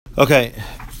Okay,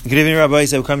 good evening, Rabbi.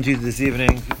 So, come to you this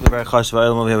evening. Berachos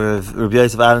Daf. We have Rabbi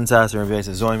Yosef Adensas and Rabbi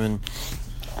Yosef Zoyman.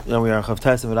 Then we are in Chav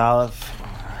Tes with Aleph.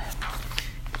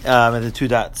 And the two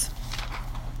dots.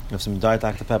 We have some diet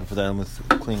active pepper for them with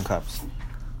clean cups.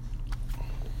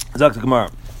 Dr.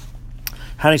 Gemara.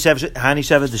 Hani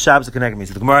Shevet, the Shabbos are connected me.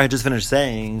 So the Gemara had just finished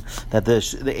saying that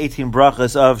the 18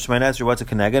 brachas of Shemoneh Esrei, what's a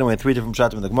connected? And we had three different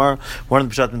pshatim in the Gemara. One of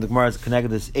the pshatim in the Gemara is connected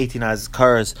this 18 as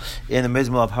karas in the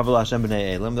Mizmah of Havel Hashem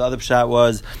B'nai Elim. The other pshat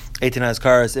was 18 as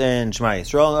karas in Shema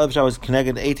Yisrael. And the other pshat was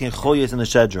connected 18 cholyos in the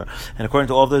Shedra. And according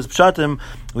to all of those pshatim,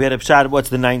 we had a pshat, what's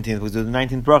the 19th? Because the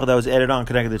 19th bracha that was added on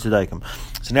connected to Tzedaikim.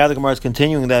 So now the Gemara is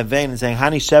continuing that vein and saying,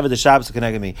 Hani Shevet, the Shabbos are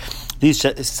connected me. These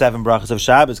 7 brachas of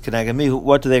Shabbos connected me.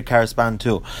 What do they correspond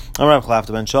to? Connected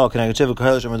the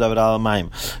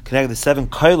 7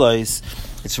 koilos.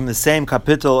 It's from the same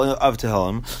capital of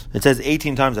Tehillim. It says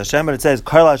 18 times Hashem, but it says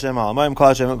Kol Hashem Alamayim, Kol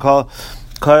Hashem,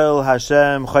 Kol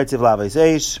Hashem Chaytziv Laveis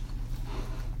Eish.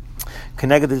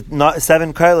 Connected the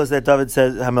 7 koilos that David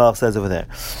says, Hamelach says over there.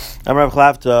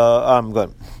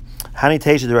 Good. Hani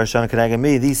Teisha the Rosh Hashanah connected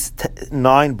me. These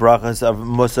 9 brachas of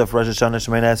Musaf, Rosh Hashanah,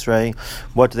 Shemoneh Esrei,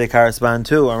 what do they correspond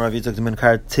to? Rav Yitzchak the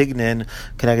Minkar Tignin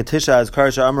connected Tisha as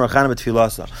Karsha Amar Chana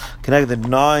B'Tfilasa. Connected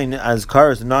 9 as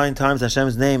Karas. 9 times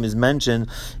Hashem's name is mentioned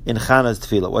in Chana's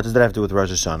Tefillah. What does that have to do with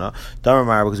Rosh Hashanah?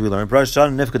 Damar because we learned Rosh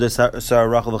Hashanah Nifkad Sarah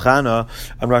Rachel v'Chana,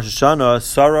 and Rosh Hashanah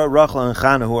Sarah Rachel and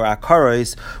Chana, who are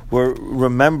Akaros, were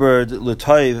remembered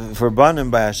L'Toiv for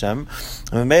Banim by Hashem.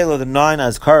 And Melo the 9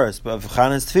 as Karas of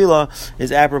Chana's Tefillah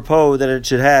is apropos that it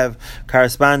should have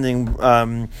corresponding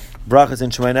brachas in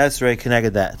Shemoneh Esrei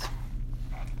connected that.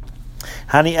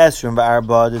 Hani Esrim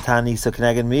ba'arba detani so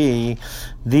connected me.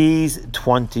 These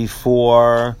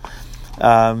 24. Now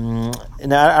I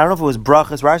don't know if it was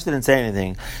brachas. Rashi didn't say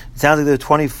anything. It sounds like there were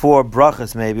 24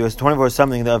 brachas. Maybe it was 24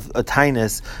 something of a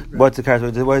tinus. What's the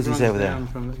corresponding? What does he say over there?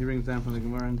 He brings down from the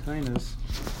Gemara in tinus.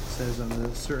 Says on the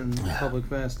certain public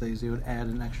fast days, he would add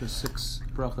an extra 6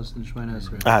 brachas in Shemoneh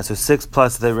Esrei. So 6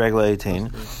 plus the regular 18.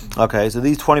 Okay, so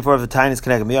these 24 of the tiny is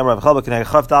connected. Miyam Rav Chalba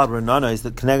connected Chav Daled Rinonos,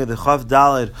 that connected the Chav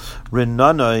Daled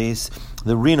Rinonos,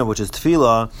 the Rina, which is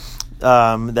Tefillah.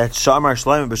 That Shamar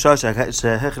Shlomo B'Shosha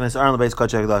Shehechnes Aron LeBeis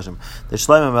Kodesh HaKadoshim. The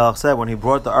Shlomo Melech said when he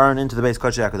brought the Aron into the Beis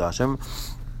Kodesh HaKadoshim.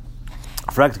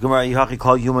 Why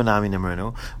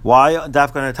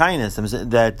Dafka Tainus?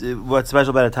 That what's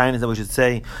special about a Tainus that we should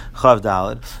say Chav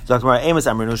Daled?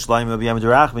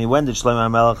 When did Shlomo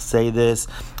HaMelech say this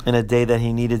in a day that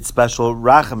he needed special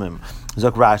rachamim?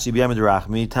 Zok Rashi B'Yam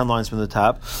Derachmi, 10 lines from the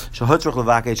top. Shehutzrach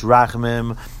Levakesh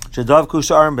Rachamim. The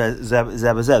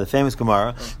famous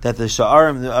Gemara that the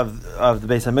sha'arim of the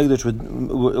Beis Hamikdash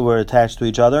were attached to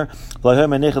each other. Like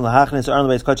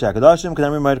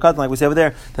we say over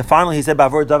there, that finally he said,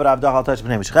 then all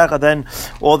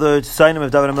the Sainim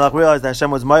of David HaMelech realized that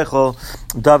Hashem was Michael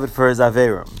David for his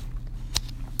Averim.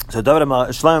 So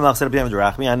Shlomo Melech said B'Yam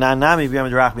Derachmi, and Nami B'Yam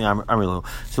Derachmi Amilu.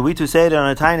 So we too say it on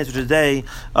a Tainus, which is a day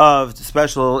of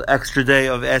special extra day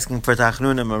of asking for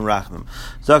Tachnunim and Rachmim.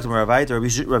 Zok Rabbi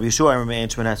Yeshua Amar Me'en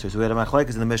Shemoneh Esrei. So we had a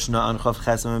machlekes in the Mishnah on Chav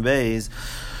Chesam and Beis.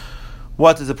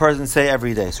 What does a person say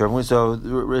every day? So Rav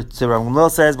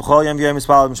Gamliel says, "B'chol yom v'yom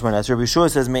yispal Shemoneh Esrei." Rabbi Yeshua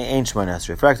says, "Me'ein Shemoneh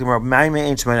Esrei." For actually,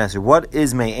 Me'ein Shemoneh Esrei. What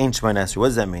is Me'ein Shemoneh Esrei? What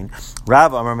does that mean?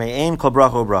 Rav Amar Me'ein Kol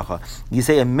Bracha Bracha. You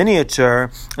say a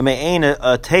miniature, a Me'ein,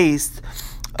 a taste,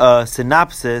 a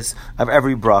synopsis of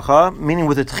every bracha, meaning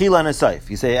with a tchila and a saif.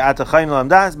 You say Ata Chayin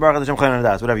L'Amdas, Baruch Hashem Chayin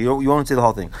L'Amdas, whatever. You won't say the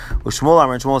whole thing. With Shmuel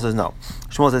Amar, and Shmuel says no.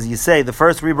 Shmuel says you say the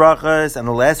first 3 brachas and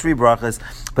the last 3 brachas,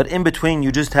 but in between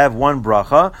you just have 1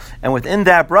 bracha, and within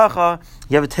that bracha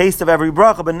you have a taste of every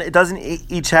bracha, but it doesn't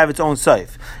each have its own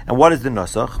saif. And what is the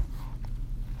nusach?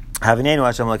 And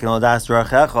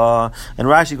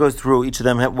Rashi goes through each of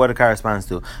them what it corresponds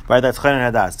to. Right, that's Chayin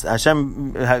and Hadas.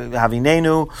 Hashem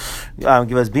Havinenu,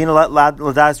 give us Bina Ladas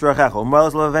Rachecha.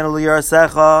 Umralas Lavenu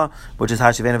Liyarasecha, which is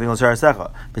Hashivenu Vinu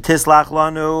Liyarasecha. B'tislach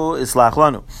Lanu, Islach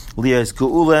Lanu. Liyas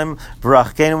Gu'ulem,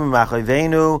 V'rachkenu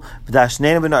M'machayvenu,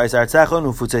 V'dashnenu B'na'is Artzecha,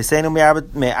 N'ufutzeisenu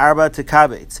Me'arba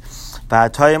Tekabetz.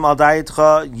 V'hatoyim Al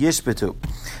Dayitcha Yishbetu.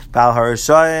 Ba'al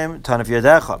Harashayim Tanaf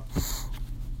Yadecha.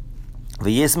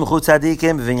 This is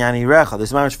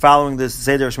following this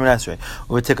Seder of Shemoneh Esrei.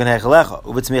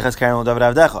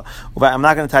 I'm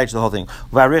not going to teach the whole thing.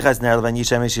 Which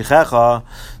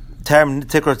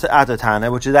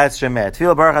is that's Shemet.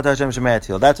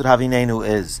 That's what Havinenu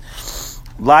is.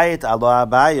 Light Allah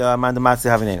Abaya Mandamasi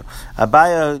Havinenu.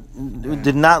 Abaya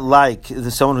did not like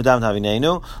someone who davened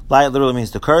Havinenu. Light literally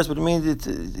means to curse, but it means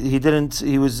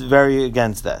he was very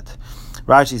against that.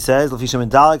 Rashi says, because he's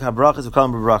medallic the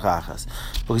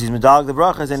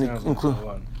brachas and include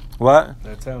What?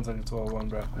 That sounds like it's all one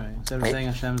bracha. Right. Instead of saying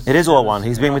Hashem's, It is all one.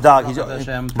 He's being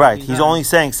medallic. Right. He's only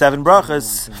saying 7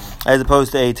 brachas as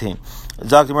opposed to 18.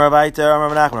 Now it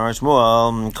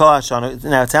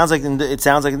sounds like in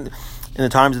the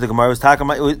times of the Gemara, it was talking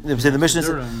about it was in the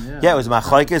Mishnah. Yeah, it was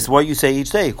machlokes. What you say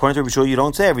each day. According to Rabbi Shua, you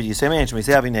don't say every day. You say Me'en, you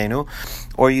say Avinenu,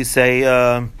 or you say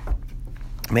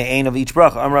Me'en of each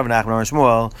bracha. I'm Rav Nachman or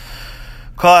Shmuel.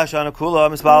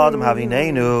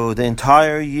 The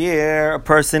entire year, a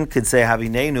person could say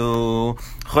Havinenu.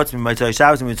 Except for Matzah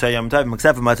Shabbos and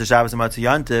Matzah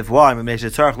Yantif. Why? Because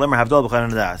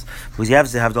you have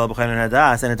to say Havdalah b'Chayin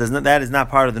Hadas, and that is not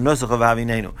part of the nusach of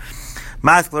Havinenu.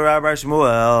 Maskler Rabbi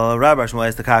Shmuel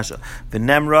is the kasha.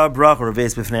 V'nemra bracha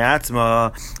reves b'fnei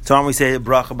atzma. So when we say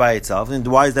bracha by itself, and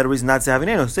why is that a reason not to say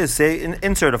Havinenu? Say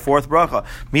insert a 4th bracha.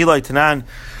 Miloi Tanan.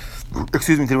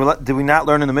 Excuse me. Did we not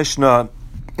learn in the Mishnah?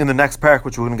 In the next parak,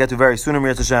 which we're going to get to very soon,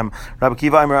 Rabbi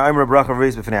Kiva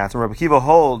Rabbi Kiva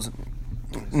holds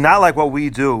not like what we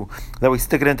do, that we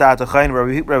stick it into Atachayin.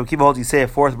 Rabbi Kiva holds you say a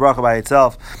 4th bracha by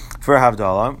itself for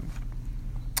Havdalah.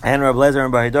 And Rabbi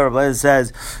Lezer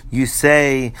says you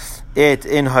say it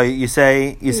in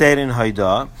it in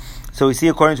Haida. So we see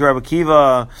according to Rabbi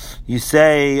Kiva, you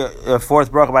say a 4th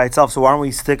bracha by itself. So why don't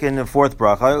we stick in a 4th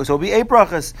bracha? So it'll be 8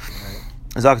 brachas.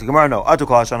 Zok Gemara, no.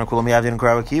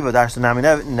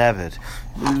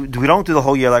 We don't do the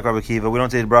whole year like Rabbi Kiva. We don't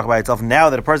say the bracha by itself. Now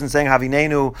that a person's saying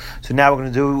Havinenu, so now we're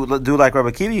going to do like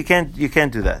Rabbi Kiva. You can't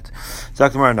do that.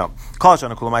 Zok Gemara, no.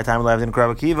 My time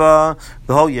Rabbi Kiva.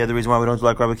 The whole year, the reason why we don't do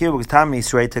like Rabbi Kiva because Tami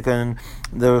straight tikkun.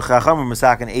 The Chacham were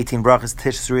masakin 18 brachas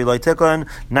tish 3 loy tikkun.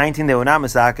 19 they were not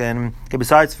masakin. Okay,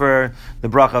 besides for the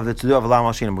bracha of the Tudu of Alam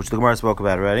Al-Shinim, which the Gemara spoke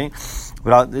about already.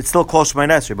 But it's still called Shemay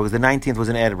Nesri because the 19th was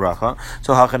an added bracha.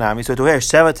 So Hachanami. So to hear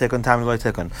Sheva Tikkun, Tam Loy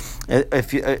Tikkun.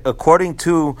 If you, according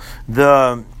to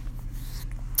the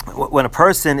when a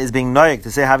person is being noyek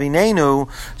to say Havinenu,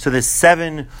 so there's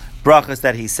 7 brachas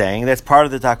that he's saying. That's part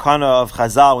of the takana of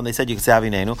Chazal when they said you can say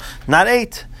Havinenu. Not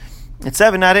 8. It's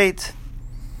 7, not 8.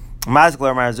 So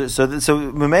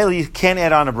Mamela you can't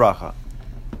add on a bracha.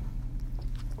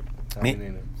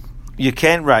 You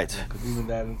can't, right? Because even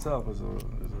that itself is a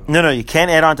No, you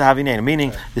can't add on to Havinenu.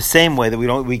 Meaning the same way that we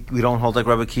don't hold like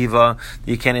Rabbi Kiva.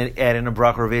 You can't add in a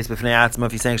bracha reves b'fnei atzma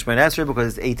if you're saying Shemay Esrei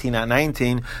because it's 18, not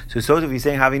 19. So if you're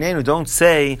saying Havinenu, don't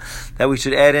say that we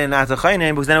should add in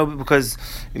Atachayin because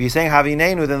if you're saying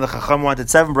Havinenu, then the Chacham wanted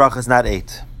 7 brachas, not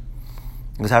 8.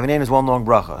 Because Havinenu is one long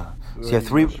bracha. So you have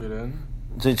 3.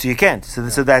 So you can't. So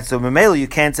Memela you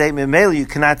can't say Memela you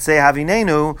cannot say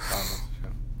Havinenu.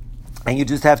 And you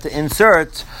just have to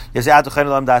insert. You say Atachayin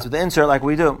Lam Das with the insert like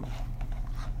we do.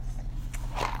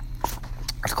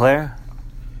 It's clear?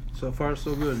 So far,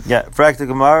 so good. Yeah. For the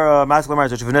Gemara,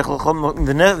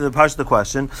 the part of the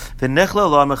question,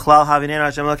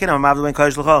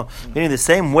 meaning the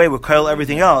same way we curl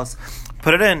everything else,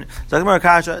 put it in. So the Gemara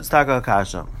Kasha, it's Taka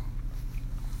Kasha.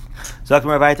 The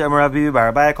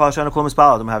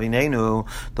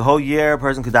whole year a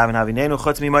person could daven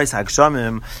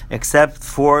Havinenu except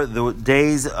for the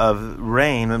days of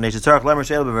rain. Because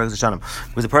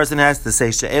the person has to say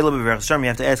She'ela b'Berachos Hashem, you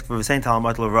have to ask for the same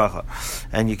Talamat L'Vracha,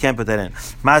 and you can't put that in.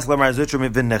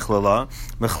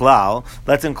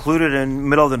 Let's include it in the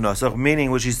middle of the nusach,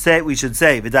 meaning we should say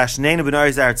V'dashnenu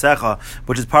b'Na'aretz Artzecha,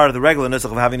 which is part of the regular nusach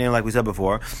of Havinenu, like we said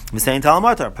before. The same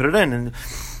Talamatar, put it in.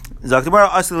 And you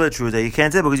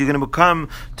can't say because you're going to come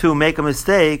to make a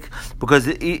mistake because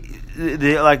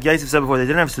like Yosef said before, they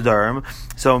didn't have Sudarim.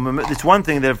 So it's one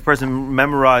thing that if a person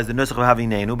memorized the Nusach of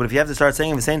Havinenu, but if you have to start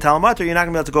saying the same Talamatar, you're not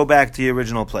going to be able to go back to your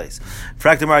original place.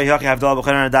 Meaning,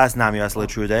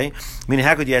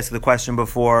 how could you ask the question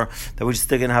before that we just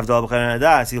stick in Havdalah b'Chayin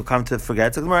Hadas? You'll come to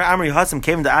forget. So Amri Hasim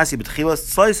came to ask you, but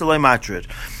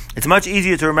it's much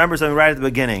easier to remember something right at the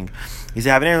beginning. You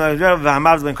say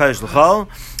Havinenu.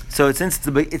 So since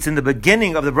it's in the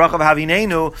beginning of the bracha of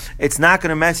Havinenu, it's not going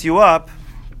to mess you up,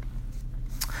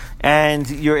 and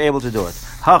you're able to do it.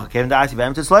 Over here,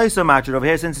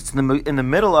 since it's in the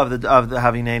middle of the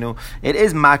Havinenu, it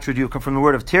is matrid. You come from the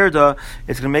word of tirda.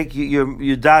 It's going to make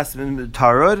you das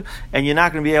tarud, and you're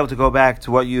not going to be able to go back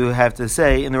to what you have to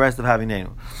say in the rest of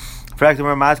Havinenu.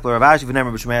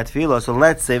 So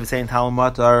let's say the same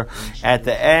Talmud at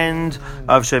the end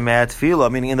of Shemay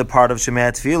Tefillah, meaning in the part of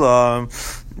Shemay Tefillah.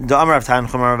 The Amar of Tan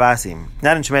Chumar Vasim,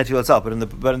 not in Shemay Tefillah itself, but in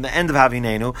the end of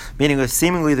Havinenu, meaning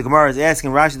seemingly the Gemara is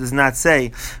asking. Rashi does not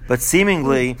say, but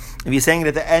seemingly if you're saying it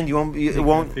at the end, it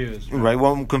won't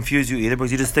confuse you either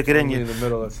because you just stick it in. In the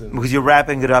middle, that's it. Because you're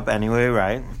wrapping it up anyway,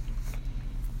 right?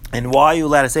 And why are you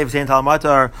allowed to say V'sein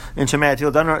Talmatar in Shemei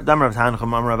Atil Damar of Tanchum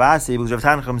Amar Ravasi? Because Rav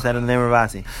Tanchum said in the name of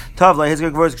Ravasi. Tav like his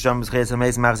good words Kisham B'Schias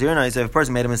Hameisim Machzir. If a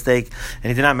person made a mistake and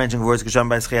he did not mention words Kisham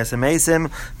by B'Schias Hameisim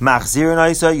Machzir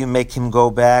Naisa, you make him go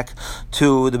back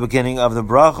to the beginning of the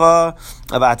bracha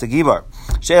of Atagibar.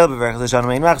 She'el Berachos Daf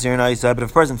Machzir Naisa. But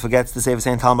if a person forgets to say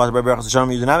V'sein Talmatar by Berachos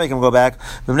Daf, you do not make him go back.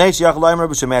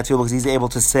 Because he's able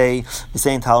to say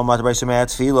V'sein Talmatar by Shemei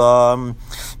Tefillah.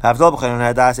 Havdol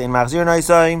B'Chanon Hadas Ein Machzir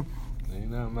Naisa.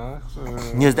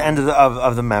 Here's the end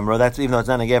of the memra. That's even though it's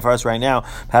not a for us right now.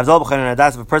 If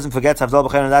a person forgets Havdol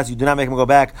B'Chanon Hadas, you do not make him go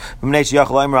back because you're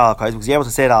able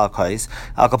to say it al kais.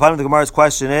 Al kapanim, the Gemara's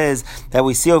question is that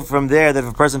we see from there that if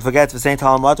a person forgets V'sein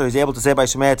Talmatar, he's able to say by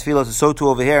Shemei Tefillah. So too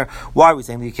over here, why are we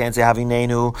saying that you can't say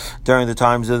Havinenu during the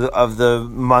times of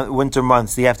the winter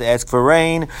months? You have to ask for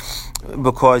rain,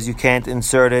 because you can't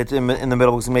insert it in the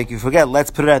middle because it make you forget. Let's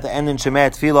put it at the end in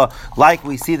Shemei Tefillah, like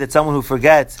we see that someone who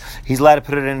forgets, he's allowed to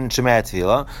put it in Shemei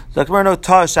Tefillah. So no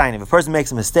Ta'ashayin. If a person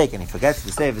makes a mistake and he forgets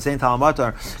to say V'sein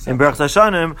Talmatar in Berachos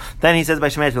Hashanim, then he says by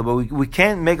Shemei Tefillah. But we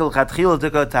can't make a l'chatchila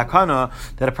takana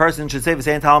that a person should say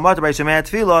V'sein Talmatar by Shemei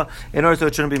Tefillah in order so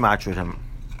it shouldn't be matched him.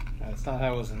 That's not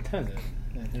how it was intended.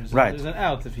 There's an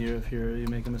out if you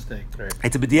make a mistake. Right.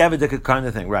 It's a b'diavad kind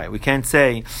of thing, right? We can't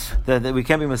say that we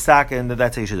can't be masaka and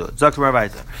that's how you should do it. Zok to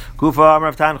Ravaita. Gufa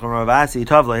Amar Tanchum Ravasi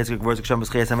Tavla Hitzuk Gvurz Kisham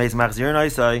B'Schias Hameisim Machzir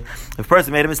Naisai. If a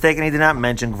person made a mistake and he did not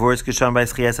mention Gvurz Kisham by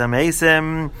B'Schias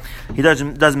Hameisim, he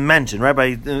doesn't mention,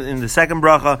 right? In the second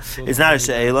bracha, it's not a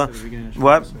she'ela.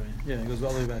 What? Yeah, it goes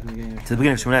all the way back in the beginning. To the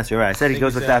beginning of Shemon Esrei, right? I said he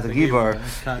goes back to the Gibor.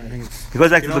 He goes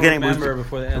back to the beginning.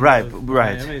 Right.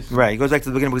 He goes back to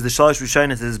the beginning because the Shalosh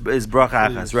Rishonos is bracha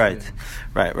achas. Right.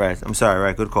 I'm sorry.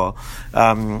 Right, good call.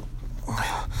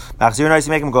 Machzir Naisa,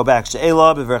 make him go back.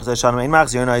 She'ela b'Berachos Hashanim ein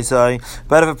Machzir Naisa.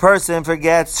 But if a person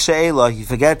forgets She'ela, he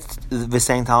forgets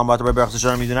V'sein Talmatar by Berachos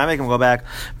Hashanim, you do not make him go back.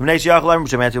 B'nei She'yach L'Amr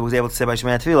B'Shemei Tefillah, was able to say by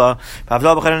Shemei Tefillah.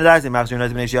 Havdol B'Chanon Hadas ein Machzir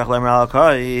Naisa b'nei She'yach L'Amr al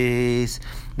Kais.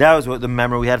 That was what the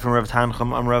memory we had from Rav Tanchum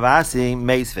Ravasi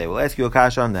Meisvei. We'll ask you a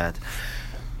kasha on that.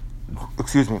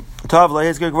 Excuse me. Tav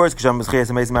le'his gvurz k'sham b'Schias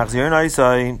Hameisim Machzir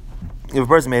Naisa. If a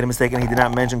person made a mistake and he did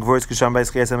not mention gvurz k'sham by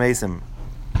B'Schias Hameisim,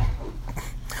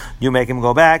 you make him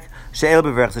go back. She'el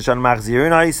b'Berachos Hashanim Machzir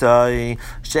Naisa.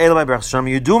 She'el by Berachos Hashanim,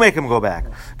 you do make him go back.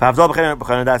 Havdol B'Chanon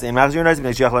Hadas ein Machzir Naisa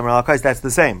b'nei She'yach L'Amr al Kais. That's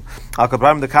the same. Al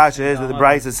kapanim, the kasha is that the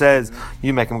Brisa says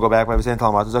you make him go back by V'sein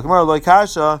Talmatar. So Gemara loy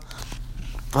kasha.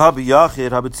 Habi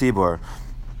Yachid, Habi Tzibor.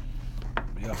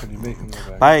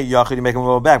 By Yachid, you make him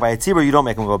go back. By Tzibor, you don't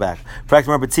make him go back. For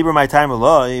example, Tzibor, my time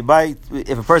alone. By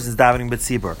if a person is davening but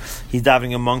Tzibor, he's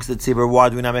davening amongst the Tzibor. Why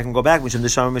do we not make him go back? Because he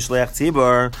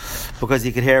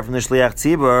could hear from the Shliach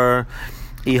Tzibor.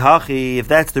 If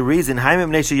that's the reason,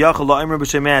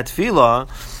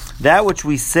 that which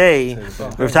we say,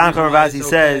 Rav Tanchum Ravasi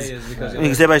says, when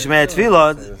you say by Shemei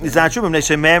Tefillah, it's not true.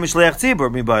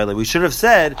 We should have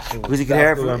said because he could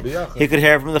hear from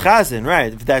the Chazan,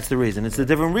 right? If that's the reason, it's a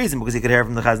different reason because he could hear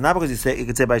from the Chazan, not because he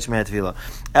could say by Shemei Tefillah.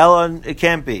 Elon, it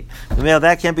can't be.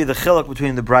 That can't be the chiluk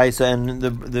between the Brisa and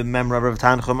the memra of Rav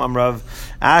Tanchum Amrav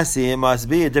Asi. It must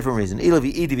be a different reason.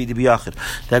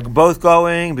 They're both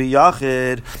going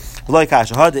biyachid. One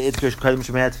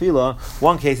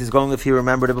case is going if he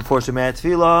remembered it before Shemei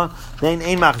Tefillah, then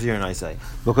ain't Machzir Naisa,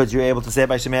 because you're able to say it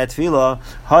by Shemei Tefillah.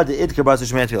 Had the Idker Basa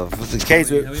Shemei Tefillah. If it's the case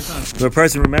where a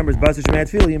person remembers Basa Shemei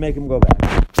Tefillah, you make him go back.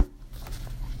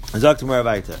 Zok to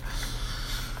Meravaita.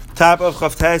 Top of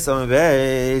Chavtes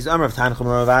Amabeis, Amrav Tanchum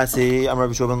Ravasi, Amrav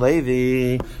B'Shuv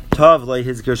Levi. Tav like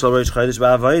his Kirshal Rosh Chodesh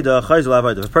Ba'Avodah, Chayzel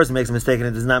Avodah. If a person makes a mistake and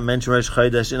it does not mention Rosh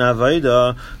Chodesh in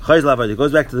Avodah, Chayzel Avodah. It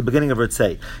goes back to the beginning of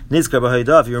Ritzei. Nizkar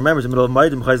B'Hodah, if he remembers the middle of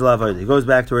Moedim, Chayzel Avodah. He goes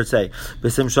back to Ritzei.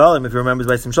 B'Sim Shalom, if he remembers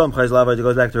by Sim Shalom, Chayzel Avodah, he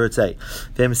goes back to Ritzei.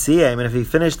 V'Em Siyam, and if he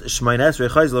finished Shmoin Esrei,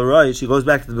 Chayzel Rosh, he goes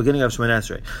back to the beginning of Shmoin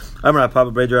Esrei. Amar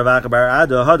Papa Breder Ravach Bar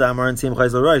Ado, Hada Amar and Sim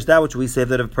Chayzel Rosh. That which we say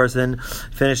that if a person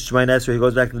finished Shmoin Esrei, he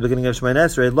goes back to the beginning of Shmoin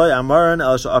Esrei. Loy Amaran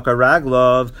El Sha'akar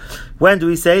Raglov. When do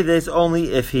we say this?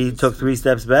 Only if he took 3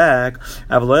 steps back.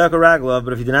 But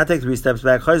if he did not take 3 steps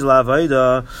back,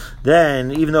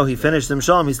 then even though he finished Sim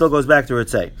Shalom, he still goes back to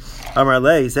Ritzei. Amar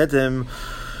Le, he said to him,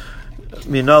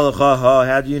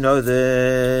 how do you know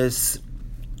this?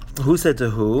 Who said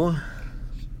to who?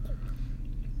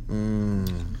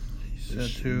 Said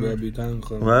to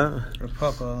what? Rav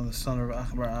Papa, the son of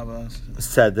Achbar Abba,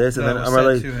 said this, and then Amar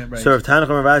Le, so Rav Tanchum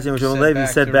Ravasi and Mishum Levi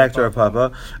said back to Rav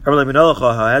Papa, Amar Le,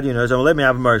 how do you know this? Amar Le,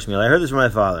 I heard this from my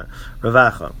father,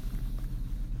 Ravacha.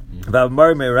 About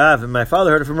Mar Rav, and my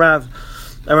father heard it from Rav.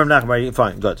 Amar Nachman,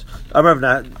 fine, good. Amar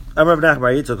That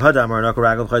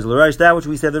which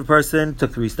we said that the person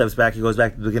took 3 steps back, he goes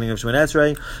back to the beginning of Shemoneh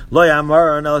Esrei.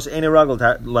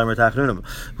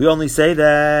 We only say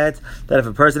that if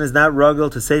a person is not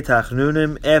ruggle to say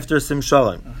tachnunim after sim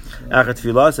shalom, after he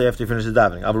finishes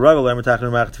davening.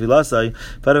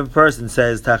 But if a person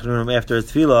says tachnunim after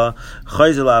his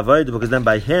tefillah, because then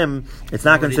by him it's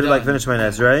not considered like finished Shemoneh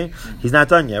Esrei. He's not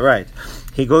done yet, right?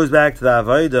 He goes back to the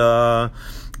avodah,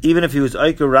 even if he was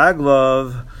Eiker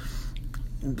Raglov.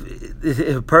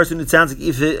 If a person, it sounds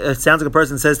like a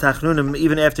person says tachnunim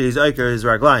even after he's Eiker his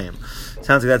Raglayim.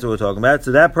 Sounds like that's what we're talking about.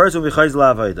 So that person will be Chayz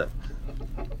La'avodah.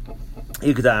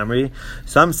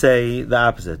 Some say the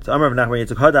opposite. That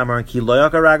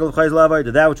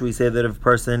which we say that if a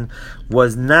person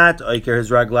was not Eiker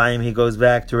his Raglayim, he goes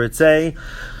back to Ritzei.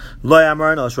 We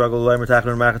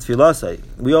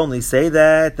only say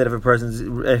that if a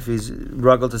person, if he's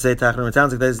ruggled to say tachnun, it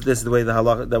sounds like this is the way the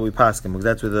halakha that we pass him, because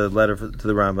that's where the letter to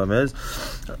the Rambam is.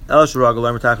 I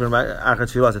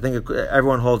think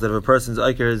everyone holds that if a person's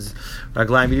aiker is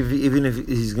raglaim, even if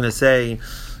he's going to say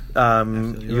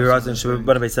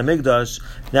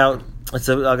now.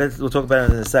 We'll talk about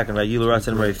it in a second, right? Yilu Ratzin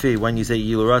and Reifi. When you say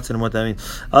Yilu Ratzin and what that means.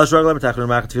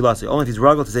 Only if he's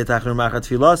ruggled to say Tachnun Machat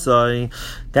Tfilasai,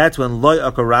 that's when Loy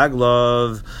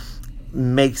Akaraglov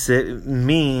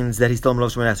means that he's still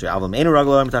Melosh Shemoneh Esrei.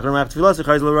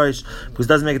 Because it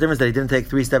doesn't make a difference that he didn't take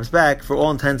 3 steps back. For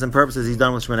all intents and purposes, he's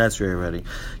done with Shemoneh Esrei already.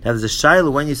 Now there's a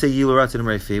shayla when you say Yilu Ratzin and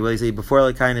Reifi. Well, you say before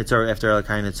Elakayin Nitzar or after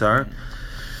Elakayin Nitzar.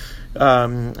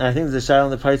 I think there's a shayla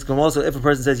on the Paiskum also. If a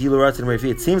person says Yilu Ratzin and Reifi,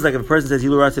 it seems like if a person says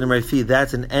Yilu Ratzin and Reifi,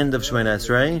 that's an end of Shemoneh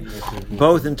Esrei.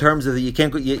 Both in terms of you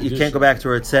can't go back to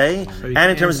Ritzei,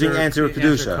 and in terms of being answered with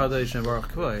kedusha.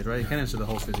 Right? You can answer the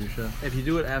whole kedusha. If you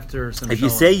do it after some. If you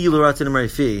say Yilu Ratzin and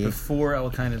Reifi before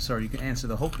Elakayin Nitzar, you can answer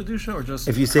the whole kedusha, or just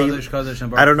if you say Kadesh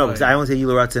and I don't know, because I only say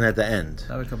Yilu Ratzin at the end.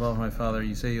 That would come out from my father.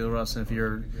 You say Yilu Ratzin if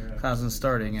your chazan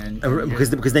starting, and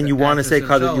because then you want to say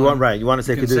Kadesh. You want to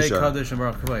say kedusha. Say Kadesh and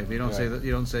Baruch Kavod. You don't say that.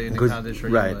 You don't say in the Kaddish or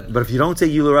right. But if you don't say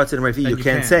Yilu Ratzin and Reifi, you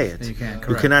can't say it. You can't.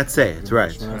 You cannot say it.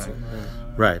 Right.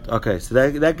 Right. Okay. So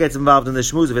that gets involved in the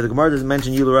shmuz. The Gemara doesn't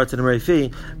mention Yilu Ratzin and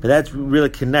Reifi, but that's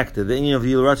really connected. The Indian of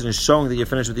Yilu Ratzin is showing that you're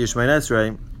finished with your Shemoneh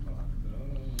Esrei.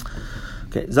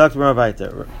 Okay. Zakt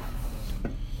Marav.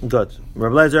 Good. So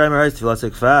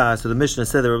the Mishnah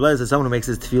said that Rabbi Lezer is someone who makes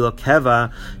his tefillah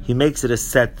keva, he makes it a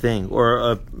set thing or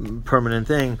a permanent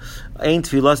thing. Ain't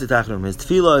tefillah tachnunim. His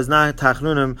tefillah is not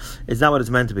tachnunim. It's not what it's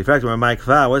meant to be. In fact, what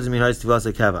does it mean? His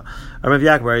tefillah keva.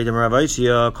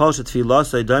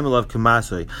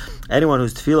 Anyone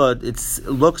whose tefillah it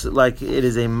looks like it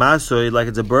is a masoy, like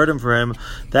it's a burden for him,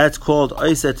 that's called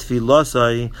oiset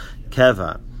tefillah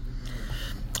keva.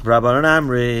 Rabbanan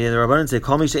Amri, the Rabbanan say,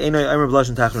 "Call me she'enoi omer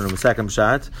b'lashon tachnunum." Second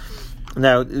shot.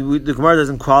 Now, the Gemara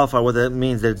doesn't qualify what that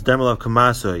means. That it's dermal of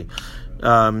kamasoi.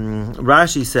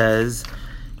 Rashi says,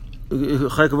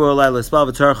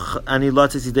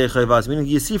 meaning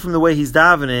you see from the way he's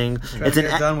davening, it's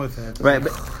done with it. Right,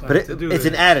 but it's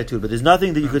an attitude. But there's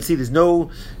nothing that you could see. There's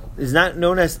no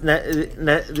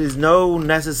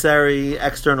necessary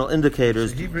external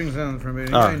indicators. So he brings down from it.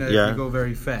 You go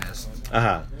very fast.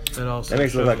 That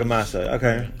makes it look like a masa.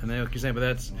 Okay. And then what you're saying, but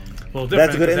that's well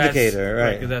different. That's a good indicator,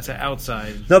 right? Because that's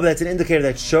outside. No, but that's an indicator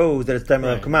that shows that it's time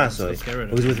of kamaso. It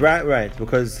was with right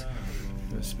because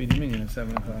the speedy minion at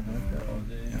 7 o'clock.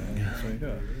 That's where you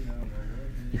go.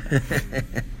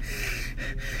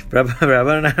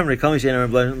 Whoever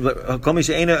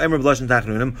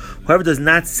does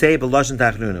not say b'lashon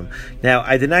tachnunim. Now,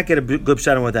 I did not get a good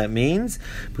shot on what that means,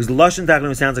 because lashon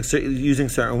tachnunim sounds like using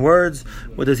certain words.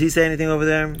 What does he say? Anything over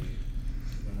there?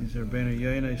 He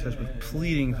says with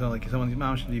pleading, so like someone's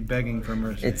mom should be begging for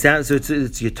mercy. It sounds so.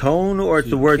 It's your tone, or it's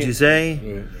the words you say.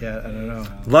 Yeah, I don't know.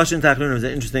 Lashon tachnunim is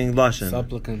an interesting lashon.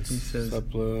 Supplicants. He says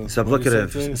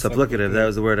supplicative. That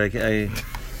was the word I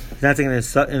not saying in a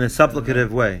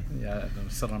supplicative way. Yeah, I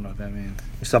still don't know what that means.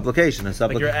 Supplication.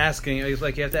 Like you're asking, it's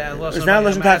like you have to add lashon. It's not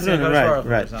lashon tachnunim,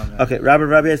 right? Okay,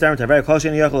 Rabbi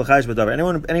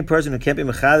any person who can't be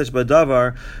mechadish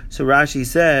b'davar, so Rashi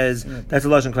says that's a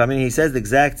lashon kla. Meaning he says the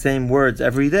exact same words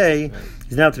every day.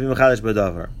 He's not to be mechadish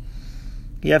b'davar.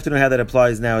 You have to know how that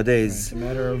applies nowadays. It's a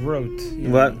matter of rote.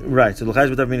 Right. So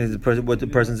l'chadish b'davar means what the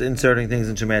person's inserting things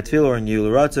in Shemoneh Tefillah or in Yilu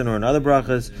Ratzin or in other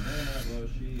brachas.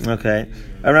 Okay.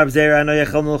 So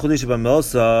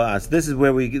this is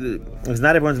where because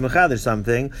not everyone's mechadish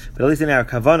something, but at least in our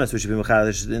kavanas we should be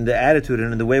mechadish, in the attitude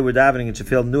and in the way we're davening, it should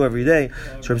feel new every day.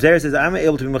 So Rabbi Zera says, I'm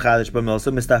able to be mechadish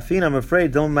b'milsa, mistafin, I'm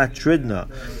afraid, don't matridna.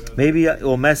 Maybe it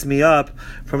will mess me up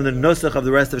from the nusach of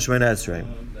the rest of Shemoneh Esrei.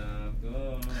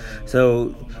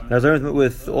 So And I was learning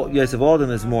with Yosef Alden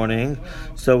this morning,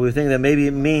 so we think that maybe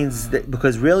it means that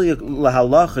because really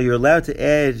lahalacha you're allowed to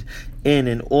add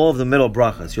in all of the middle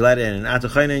brachas. You're allowed to add in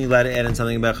Atachayna, you're allowed to add in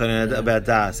something about Chayna, about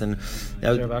Das, and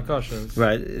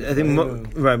right. I think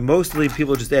mostly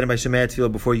people just add in by Shemay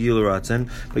Tefillah before Yilu Ratzon,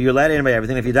 but you're allowed to add in by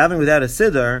everything. If you're davening without a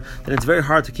siddur, then it's very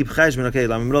hard to keep cheshbon. Okay,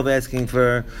 I'm in the middle of asking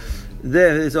for.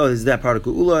 Is that part of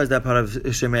Geula? Is that part of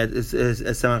Shemet? Is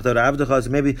Samach Torah Avdecha?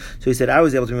 So maybe, so he said, I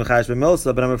was able to be Mechash by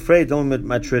Milsa, but I'm afraid don't admit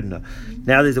my Tridna.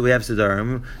 Nowadays that we have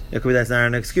Siddurim, that's not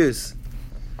an excuse.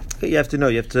 You have to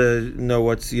know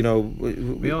what's, We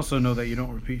also know that you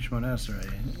don't repeat Shemona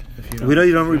Esrei. We know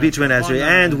you don't repeat Shemona Esrei,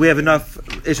 and we have enough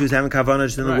issues having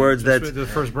Kavanah in the words that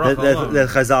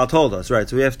Chazal told us, right?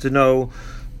 So we have to know,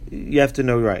 you have to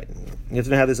know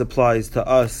how this applies to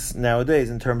us nowadays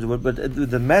in terms of what. But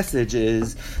the message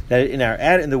is that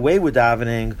in the way we're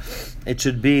davening, it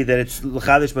should be that it's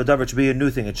l'chadish b'davar. It should be a new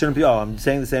thing. It shouldn't be I'm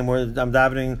saying the same word. I'm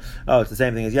davening. It's the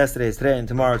same thing as yesterday, it's today, and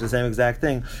tomorrow it's the same exact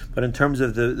thing. But in terms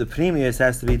of the premius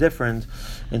has to be different.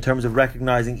 In terms of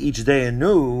recognizing each day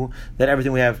anew that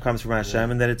everything we have comes from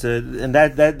Hashem, and that it's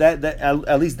that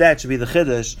at least that should be the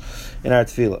chiddush in our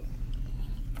tefillah.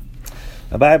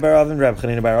 Abai Barav and Reb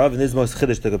Chanina Barav, and this is the most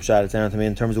chiddush to pshat. It's to me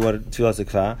in terms of what tefillah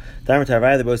sekfa. Damer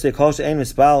Tarvai, they both say kol she'ein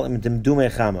mispal im dimdume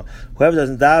chama. Whoever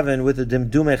doesn't daven with the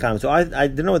dimdume chama. So I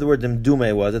didn't know what the word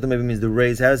dimdume was. I thought maybe it means the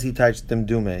rays. How does he touch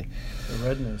dimdume? The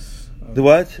redness. The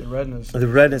what? The redness. The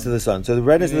redness of the sun. So the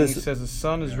redness of the sun. He says the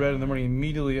sun is red in the morning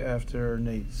immediately after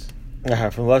Nates.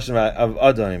 From Lashon of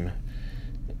Adon.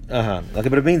 Okay,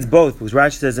 but it means both because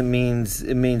Rashi says it means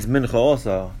mincha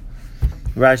also.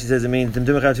 Rashi says it means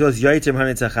whoever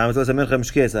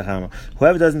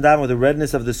doesn't daven with the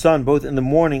redness of the sun both in the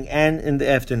morning and in the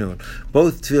afternoon.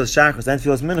 Both tefillas shachris and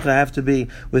tefillas mincha have to be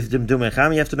with dimdumei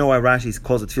chama. You have to know why Rashi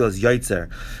calls it tefillas yaitzer.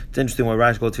 It's interesting why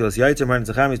Rashi calls it tefillas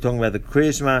yaitzer. He's talking about the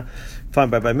Kriya Shema. Fine,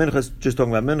 by mincha, just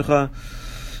talking about mincha.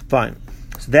 Fine.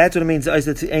 So that's what it means. It's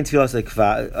mitzvah to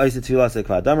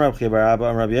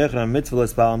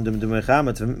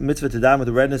daven with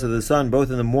the redness of the sun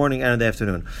both in the morning and in the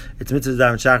afternoon. It's mitzvah to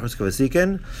daven shachris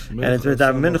kavasikin, and it's mitzvah to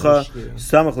daven mincha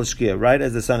samach l'shkia, right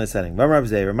as the sun is setting. What's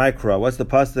the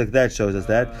pasuk that shows us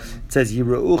that? It says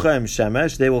Yiraucha im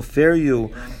shemesh, they will fear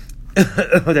you.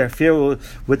 They're fearful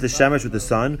with the shemesh, with the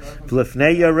sun.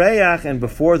 V'lefnei yareach, and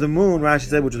before the moon, Rashi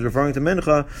said, which is referring to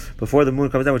mincha, before the moon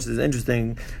comes down, which is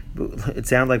interesting. It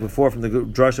sounds like before from the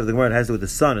drush of the Gemara, it has to do with the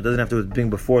sun. It doesn't have to do with being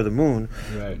before the moon.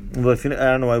 Right.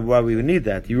 I don't know why we would need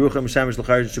that. Yerucham shemesh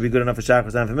l'chayr should be good enough for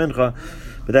shachris and for mincha,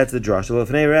 but that's the drush.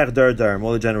 V'lefnei yareach dar darim,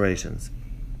 all the generations.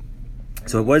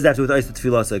 So what does that have to do with Eis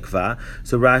Tefillah Kva?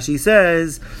 So Rashi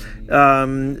says,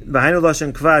 behind the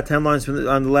Lashon Kva, 10 lines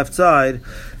on the left side,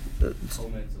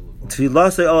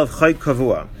 Tfilasei olav chayk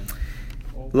kavua.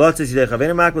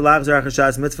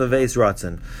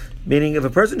 Meaning, if a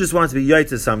person just wants to be yait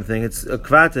to something, it's a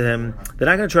kva to him. They're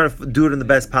not going to try to do it in the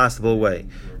best possible way.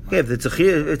 Okay, if it's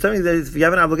something that if you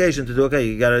have an obligation to do, okay,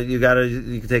 you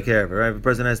can take care of it, right? If a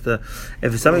person has to,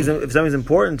 if something's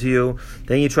important to you,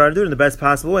 then you try to do it in the best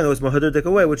possible way, in the most mahuddik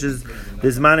way, which is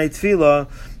this manei tefillah.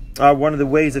 Are one of the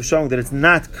ways of showing that it's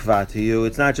not kva to you.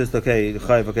 It's not just let me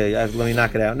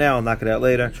knock it out now. I'll knock it out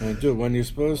later. Trying to do it when you're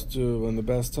supposed to. When the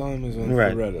best time is when it's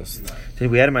the reddest. So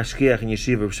we had a mashkiach in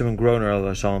yeshiva, Shimon Groner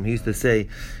al Shalom. He used to say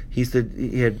he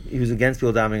was against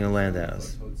people davening in the land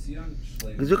house.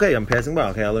 It's okay. I'm passing by.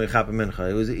 Okay, I'll let me chap a mincha.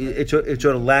 It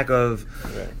showed a lack of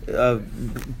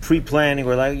pre-planning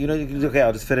or okay,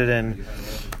 I'll just fit it in.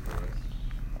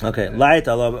 Okay, light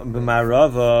Allah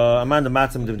b'marava amanda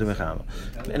matzam dimdumechama.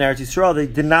 In Eretz Yisrael, they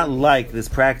did not like this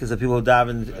practice of people who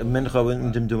daven mincha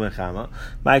in dimdumechama.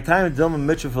 By the time dilma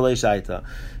mitzvah falei shaita,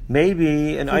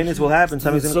 maybe an einus will happen.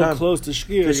 Somebody's going to come close to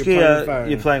shkia.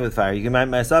 You're playing with fire. You might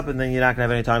mess up, and then you're not going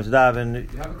to have any time to daven.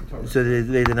 So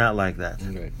they did not like that.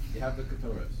 Okay. You have the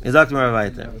ketores.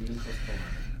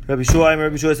 Rabbi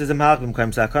Shua says,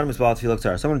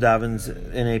 someone davens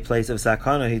in a place of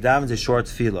sakana, he davens a short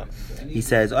tefillah. He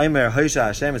says,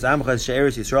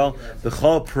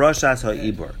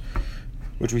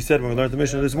 which we said when we learned the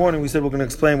Mishnah this morning, we said we're going to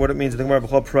explain what it means in the Gemara,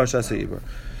 b'chol prashas ha'ibor.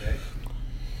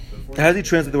 How does he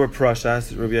translate the word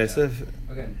prashas, Rabbi Yosef?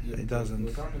 It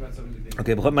doesn't.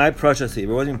 Okay, but my prashas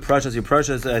ha'ibor, what do you mean prashas? Your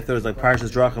prashas, I thought it was like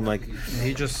parshas drachim, like...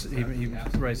 He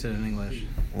writes it in English.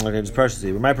 Okay, just prashas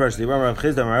ha'ibor. My prashas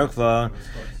ha'ibor,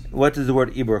 what does the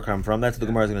word ibor come from? That's what the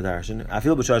Gemara is going to darshan. I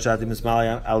feel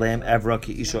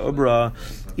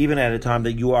even at a time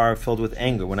that you are filled with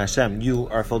anger. When Hashem, you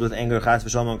are filled with anger, chas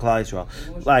v'shalom on Klal Yisrael,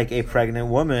 like a pregnant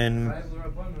woman.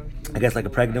 I guess like a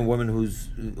pregnant woman who's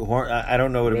I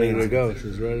don't know what it means. Ready to go.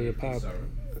 She's ready to pop.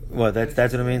 What? That's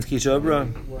what it means. Kisha Obra.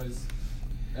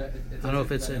 I don't know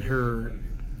if it's in her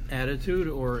attitude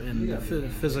or in the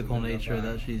physical nature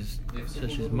that she's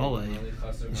mole.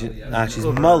 She's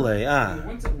mole.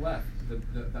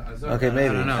 Okay,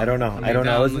 maybe. I don't know.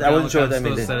 I wasn't sure what that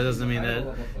means. That it doesn't mean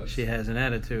that she has an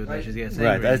attitude, that she gets angry.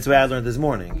 Right, that's what I learned this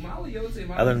morning.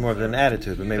 I learned more of an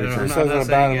attitude, but maybe it's... It says on the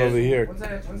bottom over here,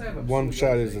 one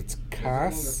shot is it's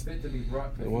kas,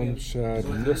 and one shot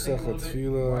nusach,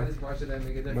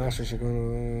 tefillah, masha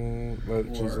shekona,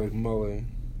 but she's like mole.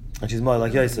 And she's more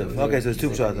like Yosef. Okay, so it's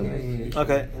two pshatim.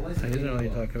 Okay. He doesn't really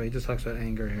talk about. He just talks about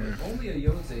anger here.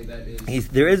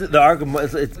 There is the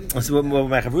argument. It's what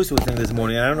my Chavrusa was saying this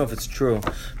morning. I don't know if it's true,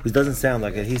 because it doesn't sound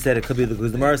like it. He said it could be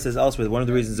because the Gemara says elsewhere one of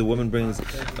the reasons a woman brings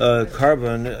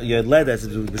carbon yad that's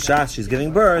b'shas she's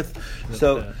giving birth,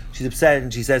 so she's upset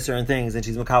and she says certain things and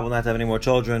she's makabel not to have any more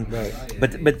children. Right.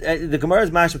 But the Gemara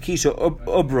is mashma kisha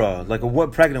ubra, like a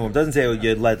pregnant woman. It doesn't say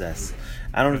yad ledas.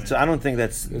 I don't think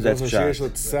that's pshat.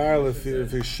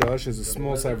 She has a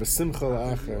small side of a simcha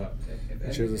la'acher.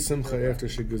 She has a simcha after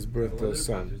she gives birth to a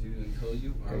son.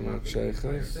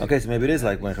 Okay, so maybe it is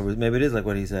like what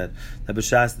he said. That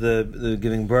b'shas the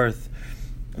giving birth,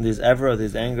 there's evra,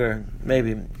 there's anger,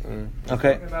 maybe.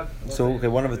 Okay, so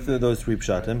one of those three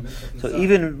pshatim. So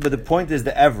but the point is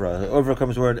the evra. The evra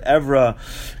comes the word evra.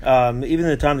 Even in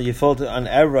the time that you fold on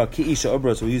evra, ki isha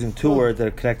obra. So we're using two words that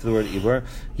are connected to the word ibra.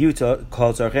 You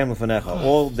call tzarchem l'fanecha.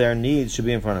 All their needs should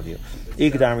be in front of you.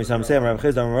 That the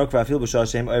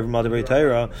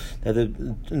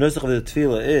nusach of the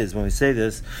tefillah is, when we say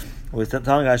this, we're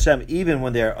telling Hashem, even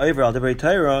when they are over al devrei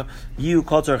Torah, you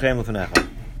call tzarchem l'fanecha.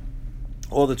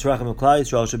 All the tzrachim of Klal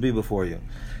Yisrael should be before you.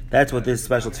 That's what this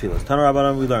special tefillah is. Tana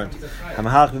Rabbanan, we learned.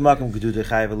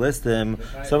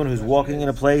 Someone who's walking in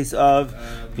a place of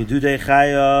gedudei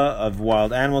chaya, of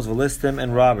wild animals, velistim,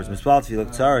 and robbers. Mispal tefillah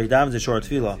tzara. He davens a short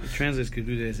tefillah. It translates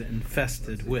gedudei as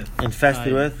infested with.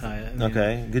 Infested with.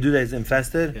 Okay, gedudei is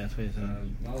infested. Yeah, that's what he's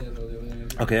saying.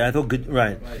 Okay, I thought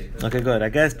right. Okay, good. I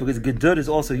guess because gedud is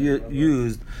also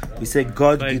used. We say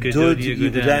God gedud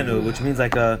yigudenu, which means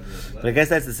like a. But I guess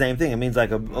that's the same thing. It means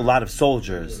like a lot of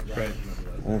soldiers. Right.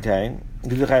 Okay.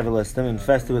 Infested with chayvelistim.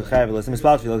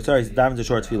 Mispal tefillah tzara. He davens a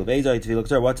short tefillah. Beizai tefillah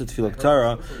tzara. What's a tefillah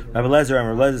tzara? Rabbi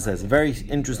Lezer says very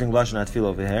interesting lashon at tefillah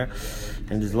over here.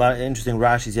 And there's a lot of interesting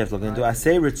Rashis you have to look into. I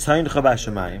say, we say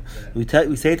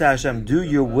to Hashem, do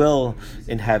your will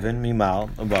in heaven, mimal,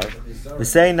 above. We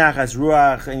say nachas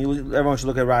ruach, and everyone should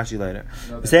look at Rashi later.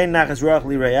 We say nachas ruach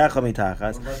lireyacha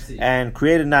mitachas, and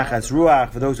create a nachas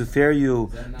ruach for those who fear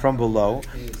you from below.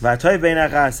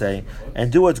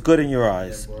 And do what's good in your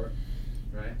eyes.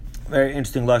 Very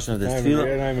interesting lashon of this.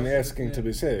 You're not even asking to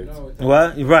be saved.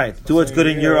 What? Right. Do what's good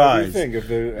in your eyes. What do you think? If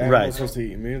the animal's supposed to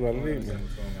eat me, let it eat me.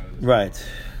 Right.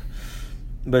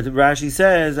 But Rashi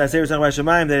says, I say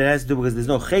that it has to do because there's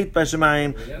no chait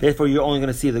b'shamayim, therefore you're only going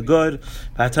to see the good.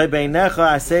 I say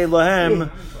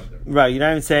lohem. Right, you're not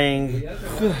even saying.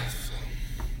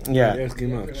 Yeah. You're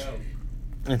asking much.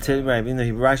 Right,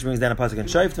 Rashi brings down a pasuk in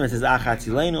Shoftim and says, Achat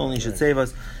Yileinu, only should save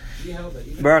us.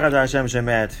 Berachos Hashem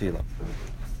Shemei tefillah.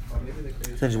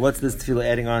 Essentially, what's this tefillah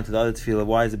adding on to the other tefillah?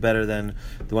 Why is it better than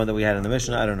the one that we had in the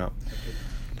Mishnah? I don't know.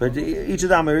 But each of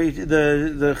them,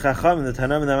 the Chacham and the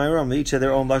Tanam and the Amayram, they each had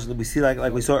their own lashon. We see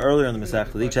like we saw earlier in the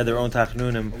Masechta, they each had their own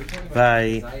tachnunim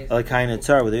by Elakayin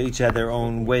Tzar, where they each had their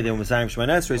own way. They were Messiah Shemay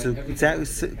Esrei, so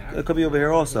it could be over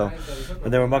here also. When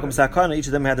they were Makam Sakana, each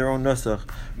of them had their own nusach.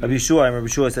 Rabbi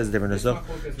Yeshua says a different nusach.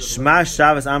 Shema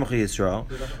Shavas Amchi Yisrael.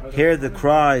 Hear the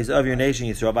cries of your nation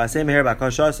Yisrael. Ba'aseh meher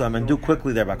b'akash asam, and do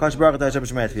quickly there. Ba'akash Baruch Hashem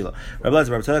Shemay Tefillah. Rabbi Lezer,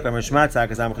 Rabbi Tzadok, Amar Shema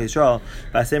Tzakas Amchi Yisrael.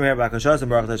 Ba'aseh meher b'akash asam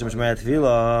Baruch Hashem Shemay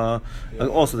Tefillah.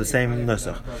 Also the same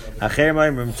nusach.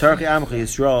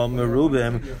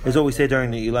 Is what we say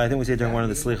during the Eli. I think we say during one of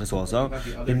the slichas also.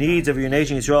 The needs of your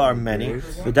nation Yisrael are many.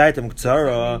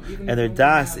 And their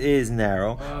das is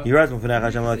narrow. A different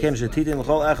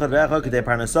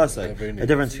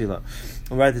tefillah.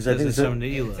 Right, I think it's from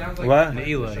Ne'ilah. What?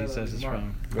 Ne'ilah, he says it's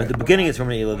from. At the beginning, it's from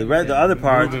Ne'ilah. The other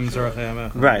part,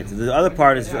 right? The other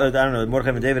part is I don't know. Mordechai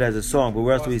and David has a song, but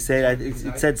where else do we say it?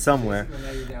 It said somewhere.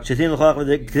 And to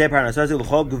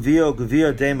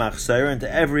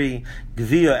every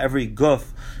gvia, every guf,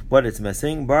 what it's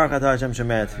missing. Baruch atah Hashem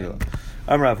shemei tefillah.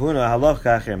 Amar Rav Huna, halach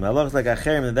ka'acherim. Halach is like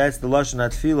acherim, and that's the lashon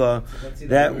tefillah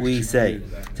that we say.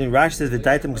 So Rashi says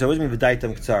v'daitam k'tzara. What does it mean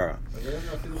v'daitam k'tzara?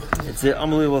 It's an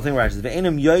unbelievable thing. Rashi says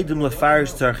v'enam yoidim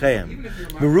lefarish tzarcheim.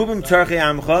 Merubim tzarchei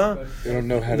amcha. They don't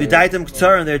know how to. V'daitam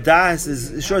k'tzara, and their das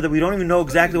is sure that we don't even know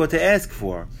exactly what to ask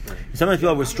for. Sometimes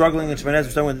people we're struggling in Shemines, we're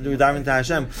struggling with diving to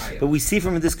Hashem, but we see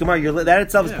from this Gemara that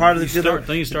itself is part of the tefillah.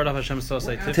 Don't you start off Hashem still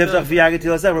say Tiftach v'yaget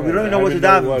tilaseh, but we don't even know what to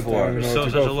daven for. We're so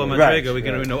such a low madrega, we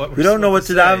don't know what we don't know what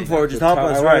to daven for. Just help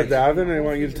us, right? I want to daven, and I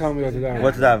want you to tell me what to daven.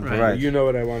 What to daven for, right? You know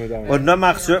what I want to daven. Or no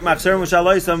machzer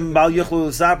m'shaloisam bal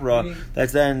yuchlu sapra.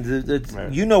 That's the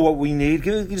end. You know what we need.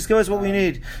 Just give us what we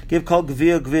need. Give kol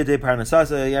gvir de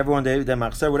parnasasa. Everyone de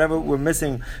machzer. Whatever we're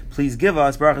missing, please give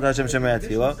us. Berachos Hashem Shemei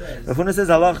Tefillah. Rav Huna says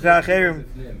halach ka'acherim.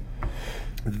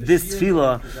 This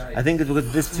tefillah, I think it's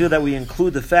because this tefillah that we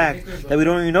include the fact that we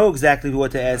don't even know exactly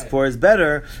what to ask for is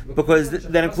better, because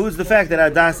that includes the fact that our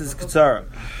das is k'tzara.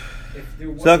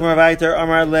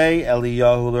 Amar Le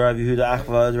Eliyahu Rav Yehuda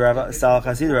Achva Rav Sal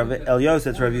Chasid. Rav Eliyahu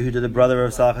said to Rav Yehuda, the brother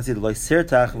of Sal Chasid, Lo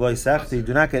sirtach lo sechti.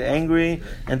 Do not get angry,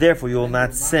 and therefore you will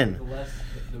not sin.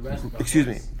 Excuse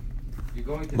me.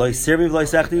 Lo sirviv lo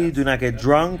sechti. Do not get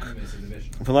drunk.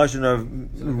 From lashon of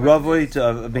ravoy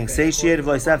of being satiated,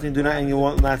 do not, and you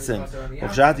will not sin.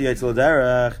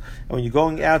 And when you're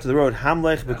going out to the road,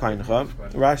 hamlech b'kaincha.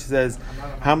 Rashi says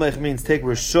hamlech means take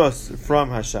reshus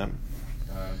from Hashem.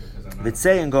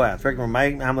 V'tzei and go out.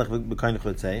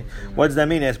 What does that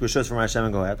mean? Ask reshus from Hashem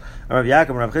and go out. Rav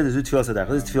Yaakov, Rav Chizda,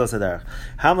 this is tefillah sadarach.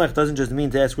 Hamlech doesn't just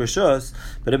mean to ask reshus,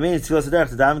 but it means tefillah sadarach,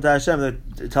 to daven to Hashem,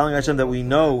 telling Hashem that we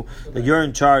know that you're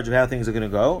in charge of how things are going to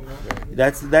go.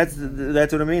 That's what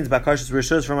it means. Bakashas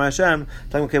reshus from Hashem,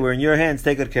 telling okay, we're in your hands,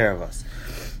 take good care of us.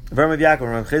 Whoever goes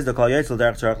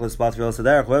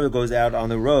out on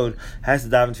the road has to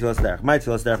daven tefillah sadarach. My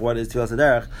tefillah sadarach. What is tefillah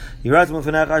sadarach?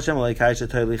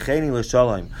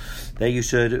 That you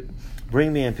should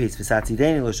bring me in peace.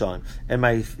 And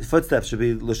my footsteps should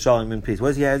be l'shalom in peace. What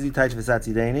is he? Has he touched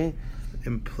v'satzideni?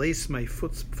 And place my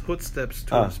footsteps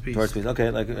towards peace. Towards peace.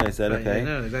 Okay, like I said. Right, Okay.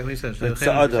 No, exactly what he said.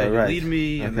 Right. Lead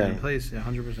me and then place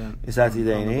 100%.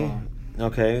 V'satzideni.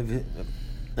 Okay.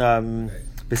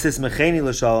 B'sis mecheni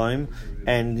l'shalom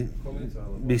and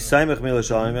b'saymech mi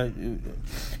l'shalom.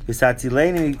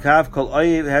 V'satzileni kav kol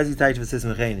oyev has he touched v'sis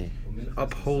mecheni.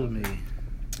 Uphold me.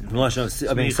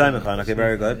 Okay,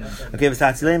 very good. Okay, and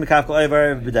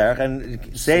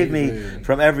save me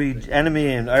from every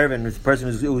enemy and the person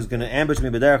who's going to ambush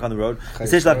me b'derech on the road. And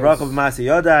send bracha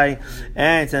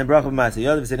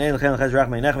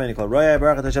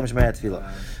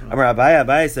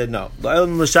Abaye said no.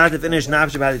 Don't say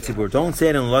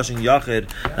it in lashon yachid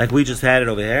like we just had it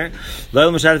over here.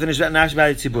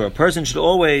 A person should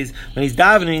always, when he's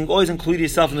davening, always include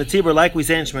yourself in the tibur, like we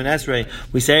say in Shemon Esrei.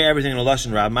 We say everything in a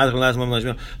lashon rab. So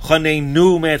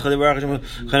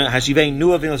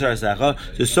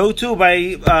too by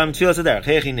tefillah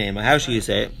sadarach. How should you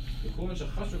say it?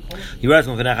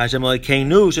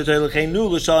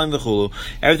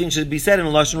 Everything should be said in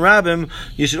lashon rabim.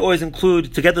 You should always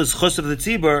include, to get the zchus of the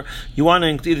tzibur, you want to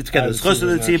include to get the zchus of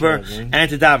the tzibur and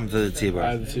to daven for the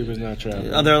tzibur. The tzibur is not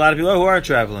traveling. There are a lot of people who are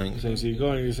traveling. So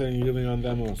you're saying you're living on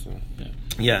them also.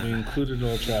 Yeah, we included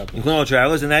all travelers. Including all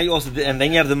travelers, and now you also, and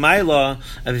then you have the milah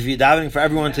of if you're davening for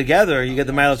everyone together, you get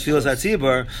the milah of tefillas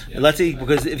atzibur. Let's say,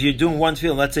 because if you're doing one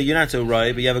tefillah, let's say you're not so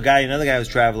right, but you have another guy who's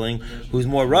traveling who's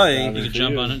more right. You can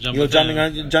jump on it. You're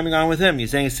jumping on with him. You're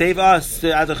saying, save us.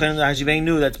 That's part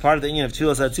of the union of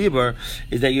tefillas atzibur,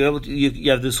 is that you're able to,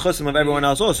 you have the schusim of everyone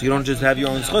else also. You don't just have your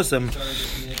own schusim.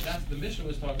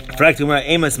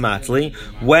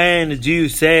 When do you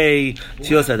say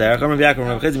tefillah sadarach?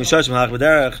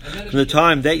 From the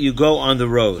time that you go on the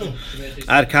road.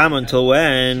 Ad kama, until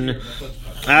when?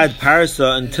 Ad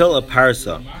parsa, until a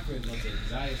parsa.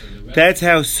 That's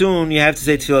how soon you have to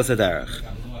say tefillah sadarach.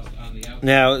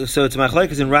 Now, so it's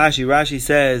machlokes in Rashi. Rashi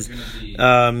says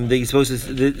that you're supposed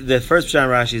to. The first pshat in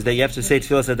Rashi is that you have to say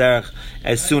tefillah sadarach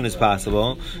as soon as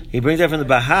possible. He brings that from the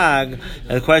Bahag, and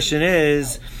the question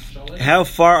is, how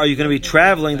far are you going to be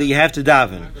traveling that you have to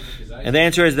daven? And the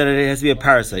answer is that it has to be a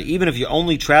parasa. Even if you're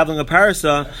only traveling a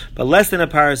parasa, but less than a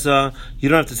parasa, you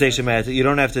don't have to say Shemayat. You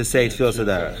don't have to say tefillah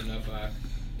sadarach.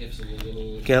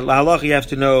 Okay, halacha, you have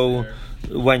to know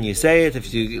when you say it.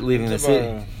 If you're leaving the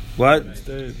city, What?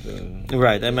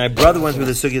 Right, and my brother went through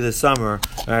the sugya this summer,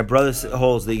 and my brother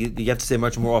holds that you have to say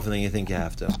much more often than you think you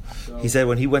have to. He said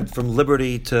when he went from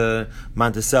Liberty to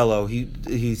Monticello, he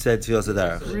said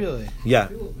Tefillah Sadarach. Really? Yeah.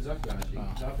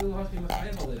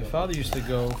 My father used to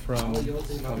go from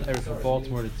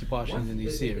Baltimore to Washington,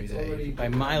 D.C. every day. By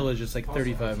mileage, it's like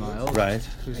 35 miles. Right.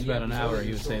 So it's about an hour.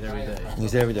 He would say it every day. He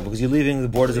said every day because you're leaving the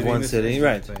borders of one city.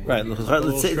 Right. Right.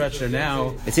 Let's stretch there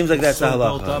now. It seems like that's so the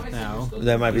halacha. Built up now.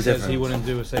 That might be different. He wouldn't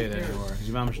do a say it anymore. His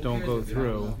mamash don't go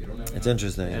through. It's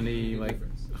interesting. And he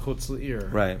chutz l'ir.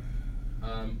 Right.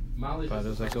 But it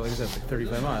was like I said,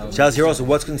 35 miles. Charles, here also,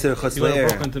 what's considered chutz You go to l'ir?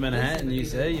 Brooklyn to Manhattan, you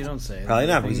say you don't say it. Probably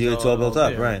not because it's all built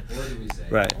up. Right.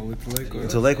 Right.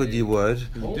 To Lakewood you would.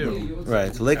 You do.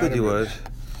 Right. To Lakewood you would.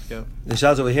 Yep. The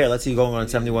Charles over here. Let's say you're going on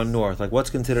 71 North. Like what's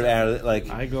considered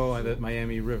I go at the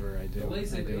Miami River. I do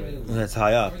it. That's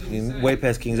high up. You mean, way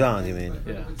past King's Island. You mean?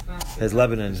 Yeah. Past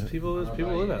Lebanon. People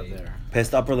live out there.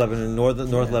 Past Upper Lebanon, North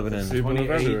Lebanon.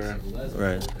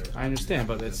 Right. I understand,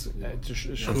 but it's not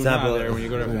there when you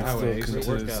go to the highway. Exit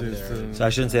work out there. So I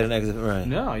shouldn't say it an exit. Right.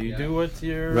 No, you do what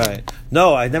you're. Right.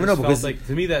 No, I never know because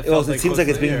to me that it seems like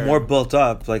it's being more built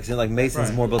up. Like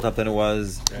Mason's more built up than it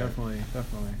was. Definitely.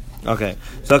 Okay.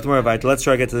 So let's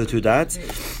try to get to the two dots.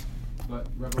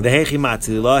 The Hechi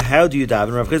Matzila, how do you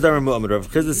daven? Rav Chizda Mu'amid.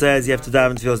 Rav Chizda says you have to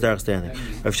daven to feel Derech standing.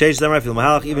 Rav Sheish Zamar feel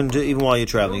Mahalach even while you're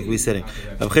traveling, you can be sitting.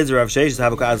 Rav Chizda, Rav Sheish,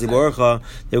 Habuka Azli Borcha,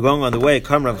 they were going on the way,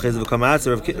 come Rav Chizda, come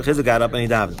Matzah, Rav Chizda got up and he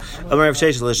davened. Rav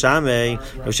Sheish L'Shameh,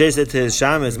 Rav Sheish said to his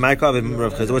Shames, my Rav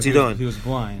Chizda, what's he doing? He was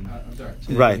blind.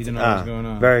 So right. He didn't know what was going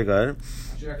on. Very good.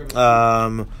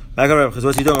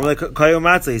 What's he doing? I'm like, Kayo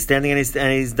Matzah, he's standing and he's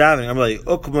davening. I'm like,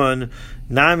 Ukman,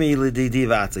 Nami Lididi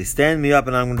Vatzah, stand me up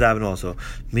and I'm going to daven also.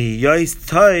 Mi Yois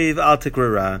Toiv Al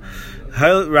Tikrara.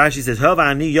 Rashi says,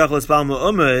 Helvani Yochel Espal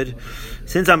Mu'umid.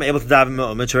 Since I'm able to daven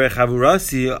Mu'umid, Sharei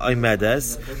Chavurasi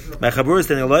Oimedes. My Chavur is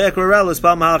standing, Lo Yakrara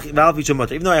Espal Mahal Ficha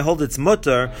Mutter. Even though I hold it's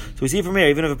Mutter, so we see from here,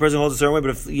 even if a person holds a certain way,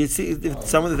 but if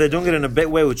they're doing it in a bit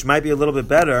way, which might be a little bit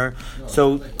better,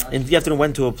 so and you have to know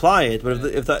when to apply it, but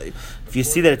if you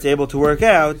see that it's able to work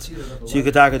out, so you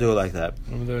could do it like that.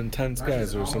 They're intense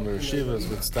guys, or some of the shivas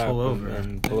would stop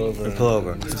and pull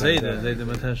over. They did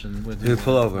attention. You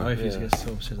pull over. My wife used to get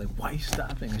so upset, like, why are you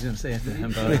stopping? I didn't say it to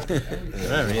him, but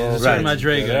whatever. Yeah, Right.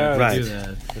 Madrega do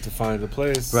that. To find the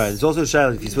place. Right. There's also a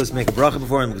shayla if you're supposed to make a bracha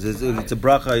before him because it's a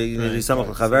bracha. You do samach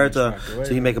l'chaverta,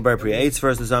 so you make a bar pri eitz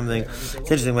first or something. It's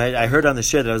interesting. I heard on the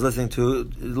shit that I was listening to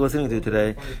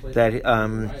today that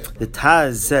the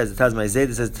Taz says my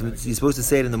Zayda says you're supposed to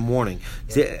say it in the morning.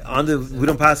 We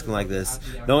don't pass him like this.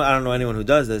 No, I don't know anyone who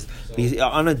does this. But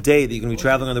on a day that you're going to be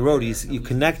traveling on the road, you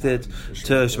connect it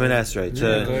to Shemoneh Esrei,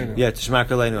 to Shema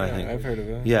Koleinu, I think. I've heard of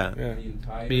it. Yeah.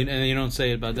 And you don't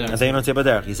say it about that. I say you don't say about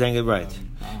derech. He's saying it right.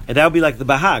 And that would be like the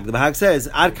Bahag. The Bahag says,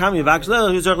 Ad Kam Yivak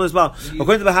Shlel,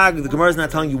 according to the Bahag, the Gemara is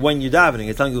not telling you when you're davening.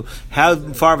 It's telling you how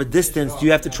far of a distance do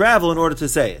you have to travel in order to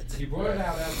say it.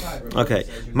 Okay.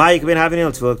 Ma'ik ben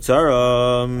Havinenu Tefillah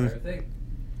K'tzara.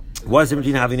 What is the difference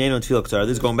between Havinenu and Tefillah K'tzara?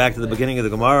 This is going back to the beginning of the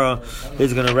Gemara. This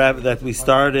is going to wrap that we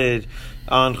started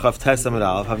on Chav Tes Amud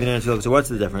Aleph. Havinenu and Tefillah K'tzara. What's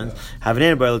the difference?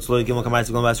 Havinenu by L'Tzloi Gimel Kamayis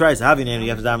Gimel Basrais. Havinenu, you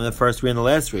have to daven in the first three and the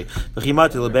last three.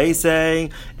 V'chimati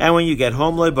L'Beisei, and when you get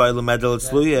home, Loi by L'Med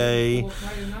L'Tzloi,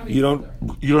 you don't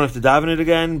have to daven it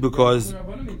again because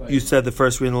you said the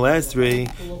first three and the last three.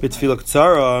 B'Tefillah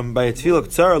K'tzara, by Tefillah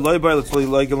K'tzara, Loi by L'Tzloi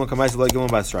Loi Gimel Kamayis Loi Gimel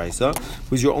Basrais.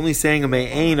 Because you're only saying a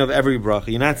me'ain of every bracha.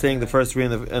 You're not saying the first three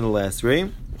and the last three.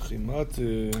 But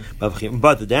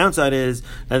the downside is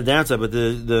not the downside, but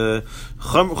the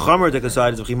chomer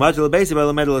side is you have to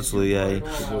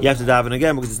daven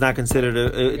again because it's not considered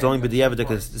it's only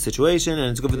b'diavad situation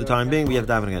and it's good for the time being. We have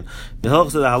to daven again. The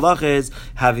halach is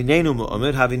havinenu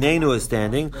mu'amid. Havinenu is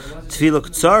standing. Tefillah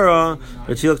k'tzara,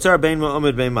 but tefillah k'tzara bein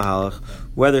mu'amid bein mahalach,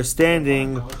 whether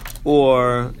standing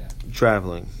or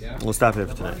traveling. We'll stop here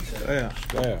for tonight.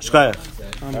 Shkayach.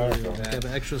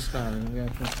 Extra star.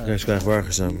 Shkayach. Baruch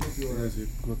Hashem. I think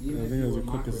it was the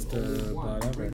quickest ever.